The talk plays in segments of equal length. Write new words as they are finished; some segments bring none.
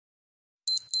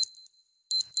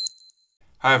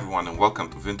Hi everyone and welcome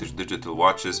to Vintage Digital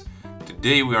Watches.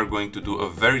 Today we are going to do a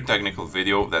very technical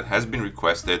video that has been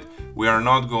requested. We are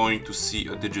not going to see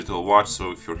a digital watch, so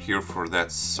if you're here for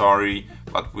that, sorry.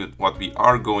 But what we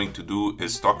are going to do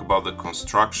is talk about the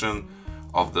construction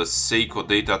of the Seiko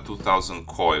Data 2000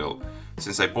 coil.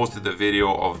 Since I posted a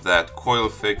video of that coil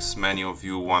fix, many of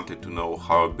you wanted to know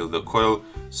how I build a coil,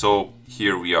 so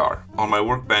here we are. On my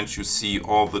workbench you see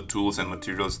all the tools and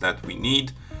materials that we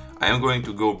need. I am going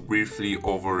to go briefly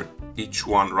over each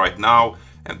one right now,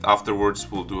 and afterwards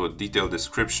we'll do a detailed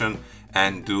description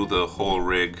and do the whole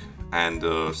rig and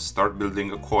start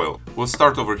building a coil. We'll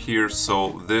start over here.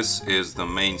 So this is the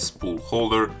main spool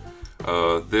holder.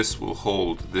 This will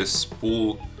hold this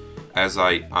spool as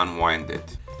I unwind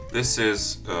it. This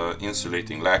is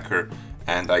insulating lacquer,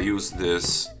 and I use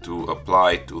this to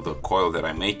apply to the coil that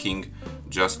I'm making,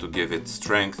 just to give it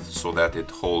strength so that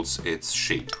it holds its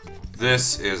shape.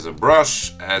 This is a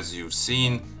brush, as you've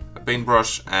seen, a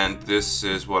paintbrush, and this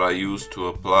is what I use to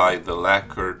apply the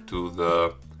lacquer to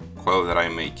the coil that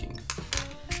I'm making.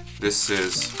 This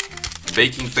is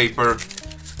baking paper.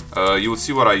 You'll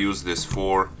see what I use this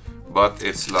for, but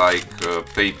it's like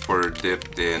paper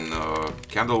dipped in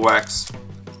candle wax.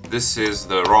 This is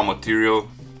the raw material,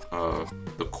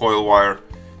 the coil wire.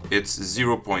 It's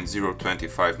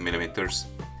 0.025 millimeters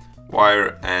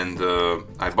wire, and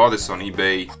I bought this on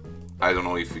eBay. I don't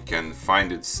know if you can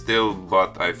find it still,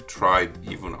 but I've tried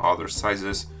even other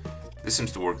sizes. This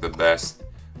seems to work the best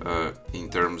in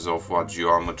terms of what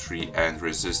geometry and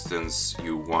resistance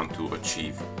you want to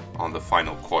achieve on the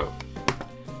final coil.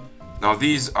 Now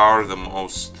these are the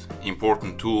most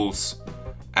important tools,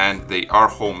 and they are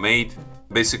homemade.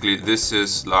 Basically this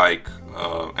is like,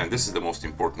 and this is the most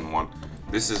important one,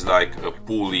 this is like a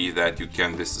pulley that you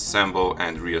can disassemble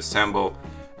and reassemble,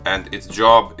 and its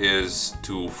job is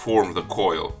to form the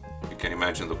coil. You can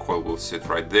imagine the coil will sit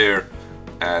right there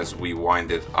as we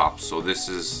wind it up. So this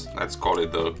is, let's call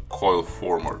it the coil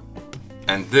former.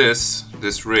 And this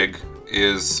rig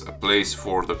is a place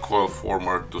for the coil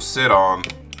former to sit on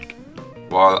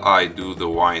while I do the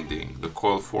winding. The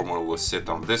coil former will sit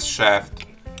on this shaft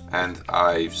and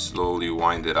I slowly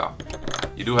wind it up.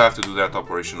 You do have to do that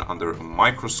operation under a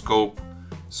microscope,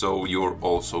 so you're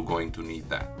also going to need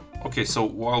that. Okay, so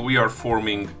while we are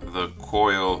forming the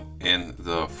coil in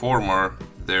the former,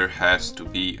 there has to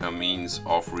be a means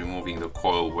of removing the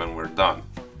coil when we're done.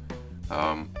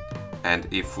 And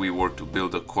if we were to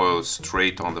build a coil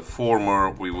straight on the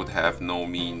former, we would have no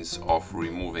means of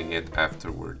removing it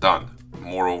after we're done.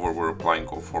 Moreover, we're applying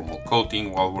conformal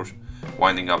coating while we're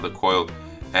winding up the coil,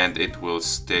 and it will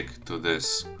stick to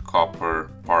this copper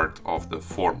part of the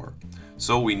former.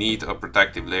 So we need a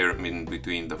protective layer in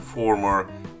between the former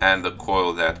and the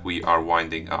coil that we are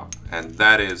winding up, and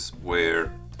that is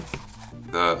where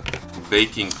the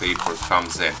baking paper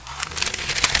comes in.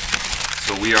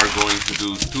 So we are going to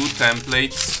do 2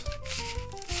 templates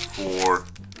for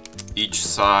each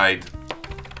side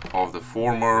of the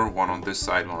former, one on this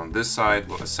side, one on this side,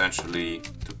 well, essentially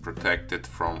to protect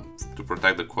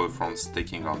the coil from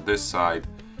sticking on this side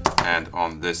and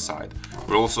on this side.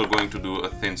 We're also going to do a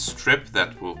thin strip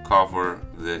that will cover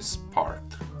this part.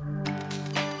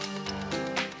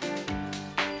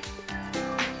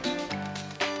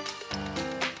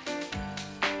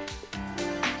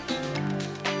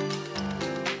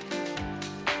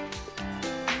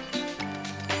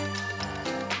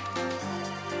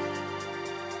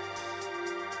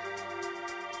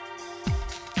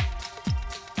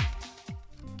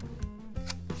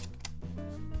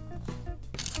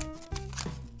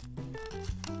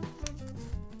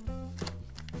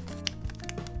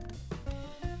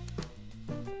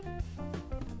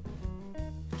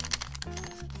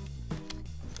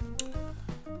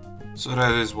 So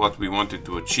that is what we wanted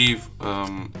to achieve.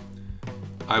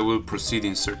 I will proceed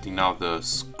inserting now the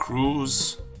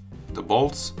screws, the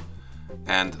bolts,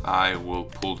 and I will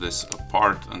pull this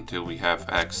apart until we have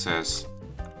access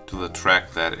to the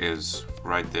track that is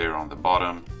right there on the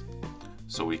bottom,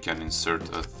 so we can insert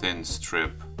a thin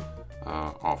strip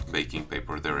of baking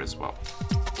paper there as well.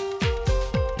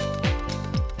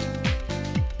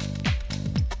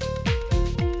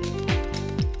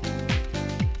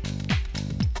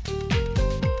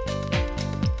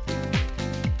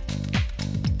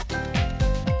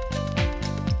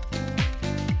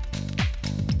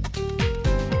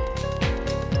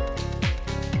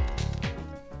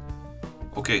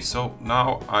 Okay, so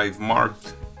now I've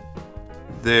marked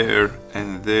there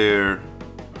and there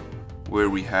where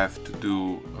we have to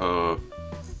do a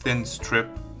thin strip,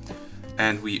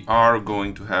 and we are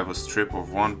going to have a strip of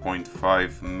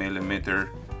 1.5 millimeter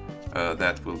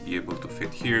that will be able to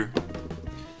fit here.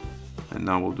 And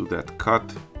now we'll do that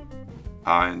cut.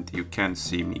 And you can't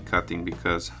see me cutting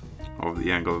because of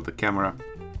the angle of the camera.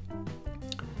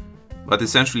 But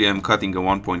essentially I'm cutting a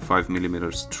 1.5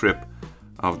 millimeter strip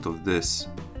out of this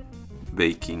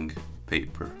baking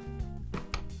paper.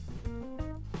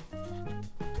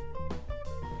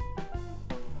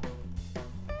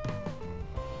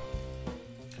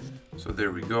 So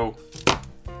there we go.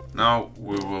 Now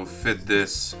we will fit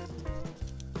this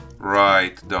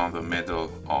right down the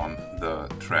middle on the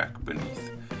track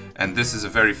beneath. And this is a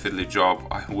very fiddly job.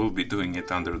 I will be doing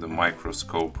it under the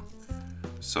microscope.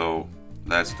 So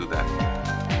let's do that.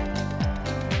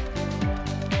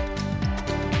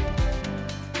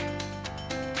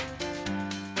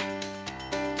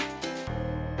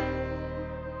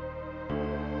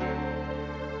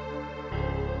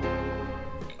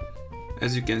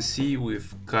 As you can see,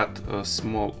 we've cut a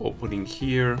small opening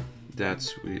here.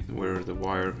 That's where the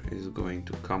wire is going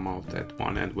to come out at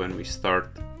one end when we start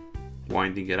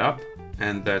winding it up.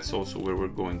 And that's also where we're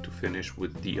going to finish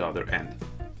with the other end.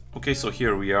 Okay, so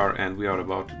here we are and we are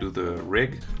about to do the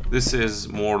rig. This is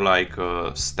more like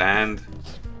a stand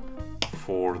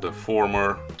for the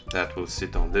former that will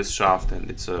sit on this shaft, and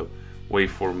it's a way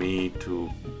for me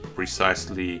to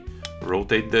precisely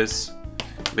rotate this.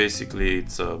 Basically,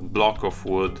 it's a block of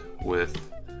wood with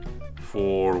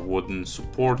 4 wooden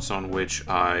supports on which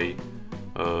I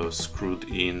screwed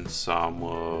in some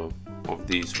of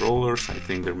these rollers. I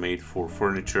think they're made for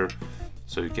furniture,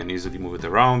 so you can easily move it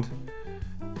around.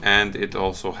 And it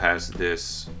also has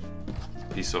this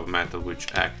piece of metal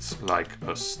which acts like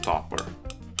a stopper.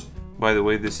 By the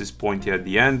way, this is pointy at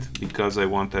the end because I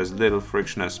want as little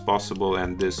friction as possible,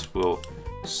 and this will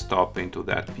stop into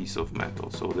that piece of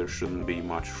metal, so there shouldn't be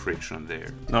much friction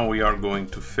there. Now we are going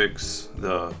to fix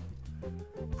the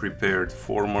prepared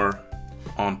former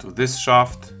onto this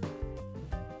shaft.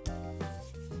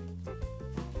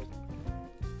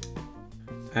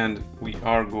 And we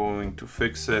are going to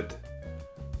fix it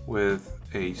with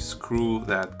a screw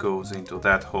that goes into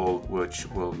that hole, which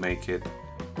will make it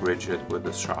rigid with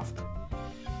the shaft.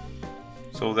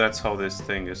 So that's how this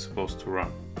thing is supposed to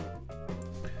run.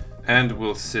 And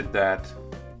we'll sit that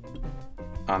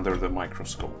under the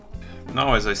microscope.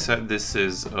 Now, as I said, this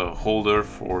is a holder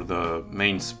for the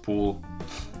main spool,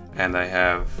 and I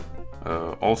have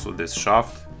also this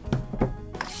shaft,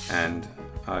 and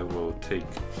I will take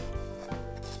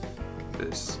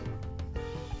this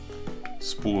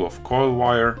spool of coil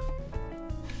wire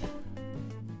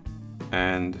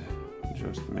and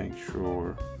just make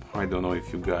sure, I don't know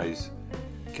if you guys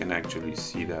can actually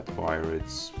see that wire,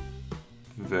 it's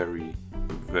very,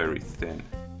 very thin.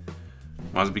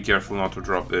 Must be careful not to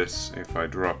drop this. If I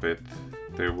drop it,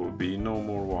 there will be no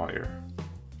more wire.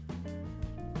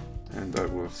 And I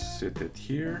will sit it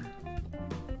here.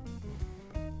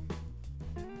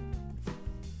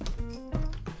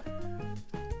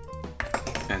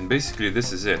 And basically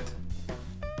this is it.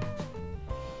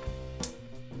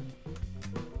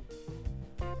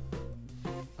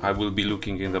 I will be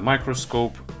looking in the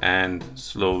microscope and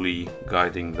slowly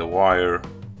guiding the wire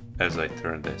as I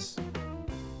turn this.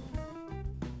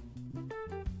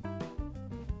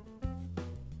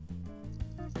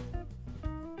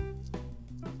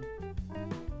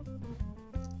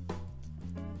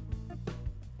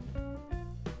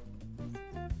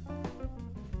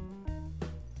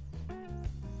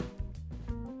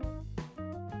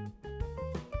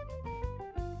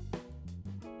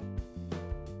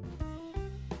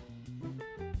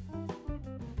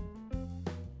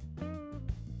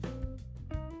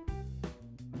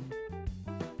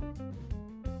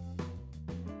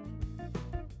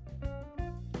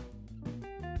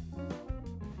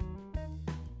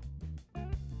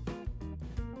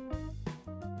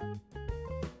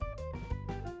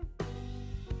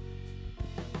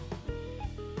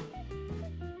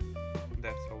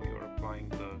 That's how we are applying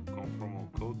the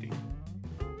conformal coating.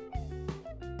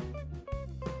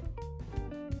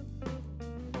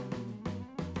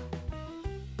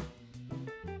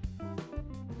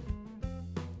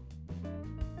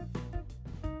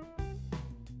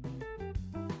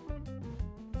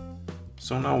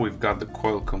 So now we've got the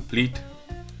coil complete,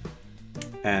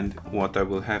 and what I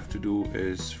will have to do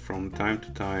is from time to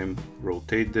time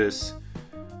rotate this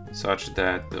such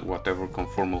that whatever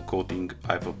conformal coating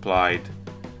I've applied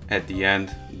at the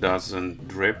end doesn't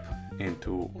drip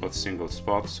into a single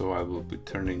spot. So I will be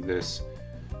turning this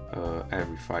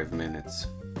every 5 minutes,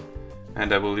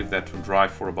 and I will leave that to dry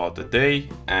for about a day,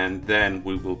 and then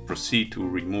we will proceed to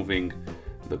removing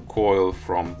the coil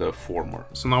from the former.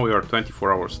 So now we are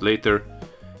 24 hours later,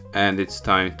 and it's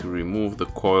time to remove the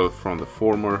coil from the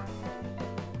former.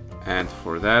 And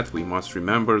for that we must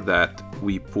remember that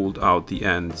we pulled out the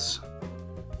ends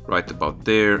right about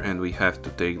there, and we have to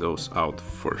take those out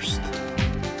first.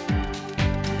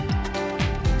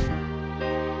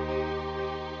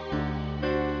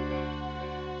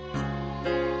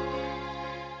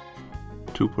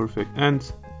 Two perfect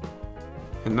ends.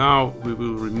 And now we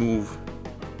will remove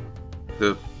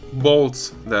the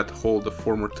bolts that hold the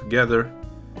former together,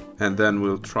 and then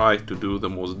we'll try to do the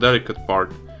most delicate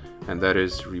part, and that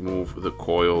is remove the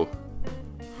coil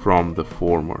from the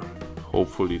former.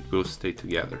 Hopefully it will stay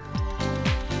together.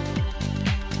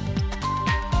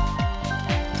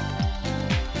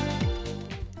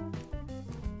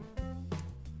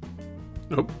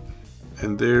 Oh,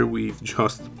 and there we've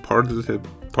just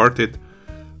parted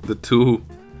the two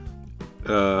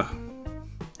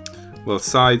well,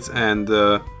 sides, and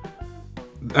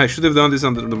I should have done this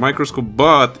under the microscope,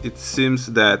 but it seems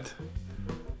that,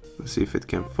 let's see if it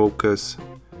can focus,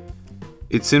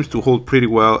 it seems to hold pretty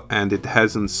well, and it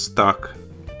hasn't stuck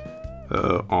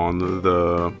on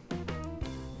the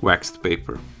waxed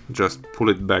paper. Just pull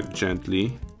it back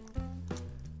gently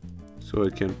so I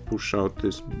can push out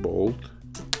this bolt.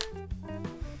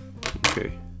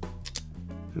 Okay,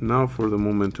 and now for the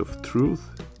moment of truth.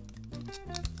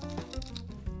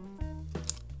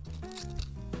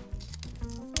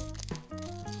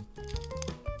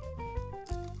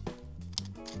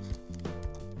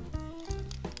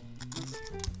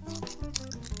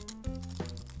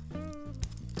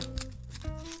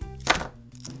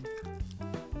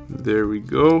 There we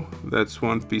go, that's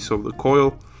one piece of the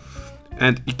coil,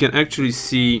 and you can actually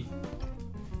see,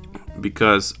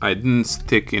 because I didn't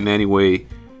stick in any way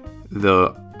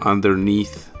the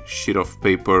underneath sheet of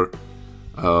paper,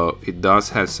 it does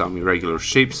have some irregular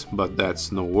shapes, but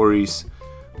that's no worries.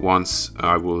 Once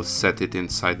I will set it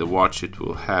inside the watch, it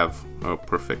will have a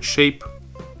perfect shape.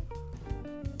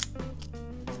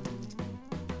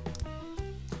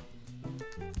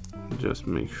 Just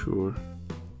make sure.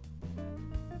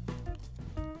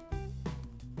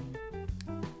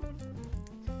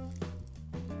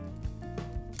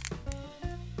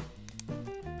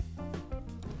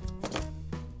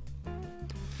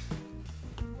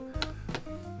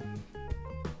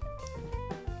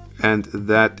 And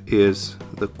that is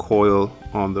the coil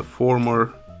on the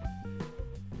former.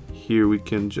 Here we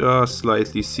can just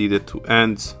slightly see the two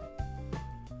ends.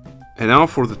 And now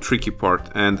for the tricky part,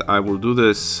 and I will do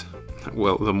this,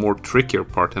 well, the more trickier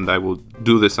part, and I will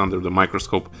do this under the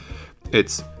microscope.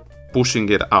 It's pushing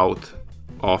it out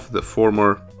of the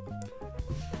former.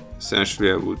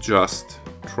 Essentially I will just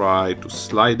try to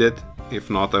slide it. If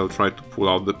not, I'll try to pull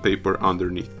out the paper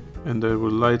underneath. And I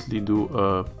will lightly do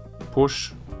a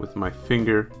push with my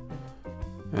finger,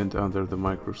 and under the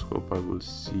microscope I will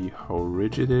see how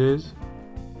rigid it is,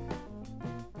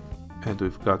 and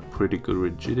we've got pretty good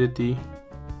rigidity.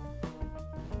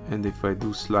 And if I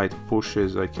do slight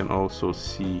pushes, I can also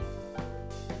see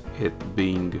it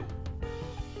being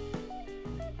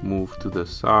moved to the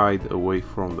side away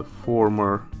from the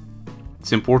former.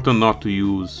 It's important not to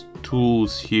use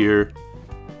tools here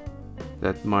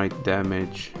that might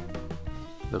damage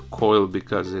the coil,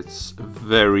 because it's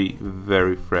very,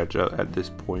 very fragile at this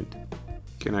point.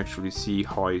 You can actually see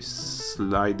how I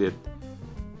slided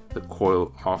the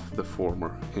coil off the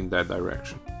former in that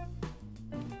direction.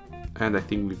 And I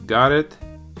think we've got it.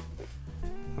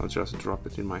 I'll just drop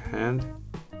it in my hand.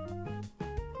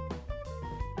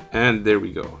 And there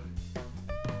we go.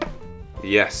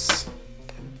 Yes.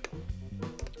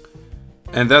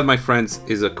 And that, my friends,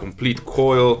 is a complete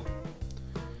coil.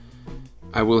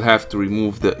 I will have to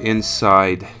remove the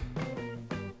inside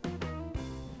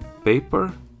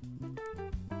paper.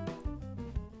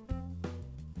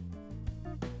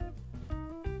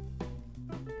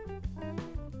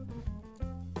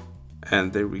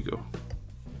 And there we go.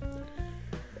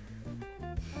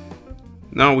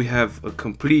 Now we have a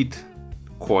complete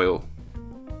coil.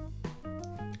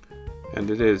 And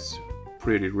it is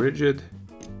pretty rigid.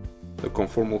 The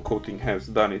conformal coating has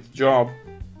done its job.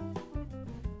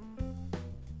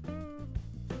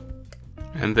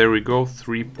 And there we go,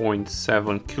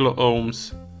 3.7 kilo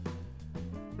ohms,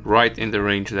 right in the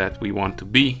range that we want to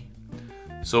be.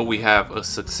 So we have a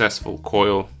successful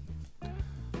coil.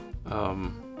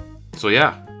 So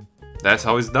yeah, that's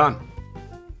how it's done.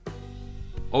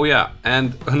 Oh yeah,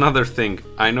 and another thing,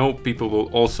 I know people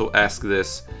will also ask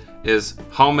this, is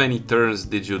how many turns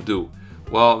did you do?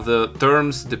 Well, the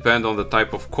terms depend on the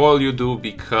type of coil you do,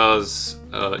 because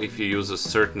if you use a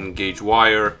certain gauge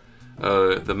wire,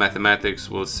 the mathematics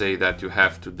will say that you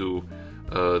have to do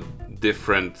a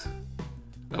different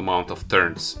amount of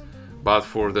turns. But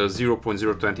for the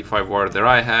 0.025 wire that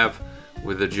I have,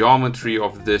 with the geometry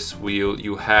of this wheel,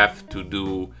 you have to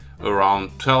do around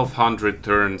 1200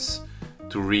 turns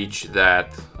to reach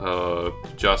that,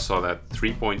 just saw that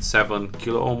 3.7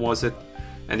 kilo ohm was it?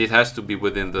 And it has to be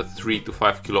within the 3 to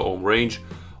 5 kilo ohm range.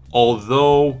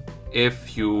 Although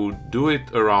if you do it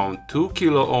around 2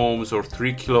 kilo ohms or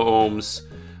 3 kilo ohms,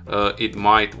 it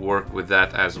might work with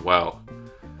that as well.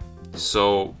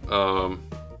 So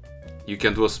you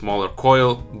can do a smaller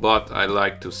coil, but I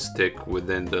like to stick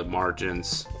within the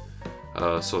margins,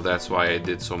 so that's why I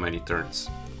did so many turns.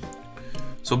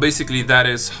 So basically that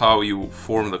is how you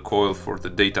form the coil for the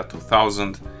Data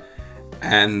 2000,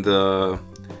 and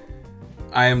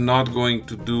I am not going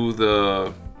to do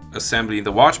the assembly in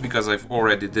the watch because I've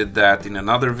already did that in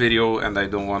another video and I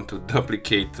don't want to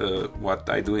duplicate what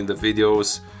I do in the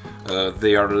videos.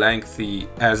 They are lengthy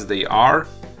as they are.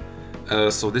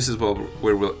 So this is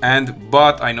where we'll end,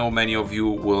 but I know many of you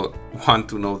will want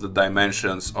to know the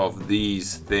dimensions of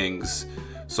these things.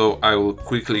 So I will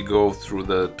quickly go through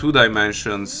the 2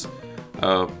 dimensions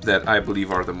that I believe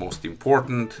are the most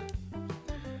important.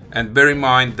 And bear in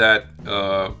mind that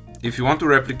if you want to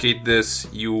replicate this,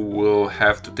 you will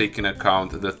have to take in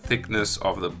account the thickness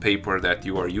of the paper that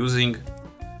you are using.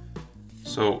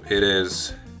 So it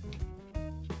is,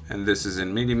 and this is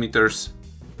in millimeters,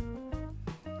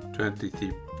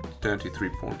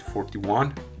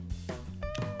 23.41,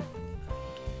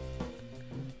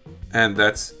 and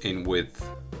that's in width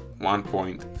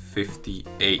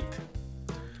 1.58.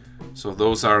 So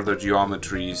those are the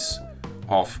geometries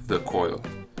of the coil.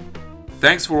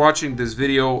 Thanks for watching this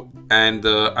video, and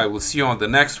I will see you on the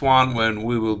next one when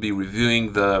we will be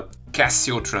reviewing the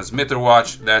Casio transmitter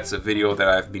watch. That's a video that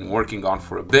I've been working on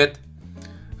for a bit.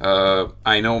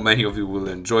 I know many of you will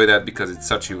enjoy that because it's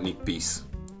such a unique piece.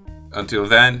 Until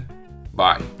then,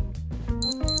 bye.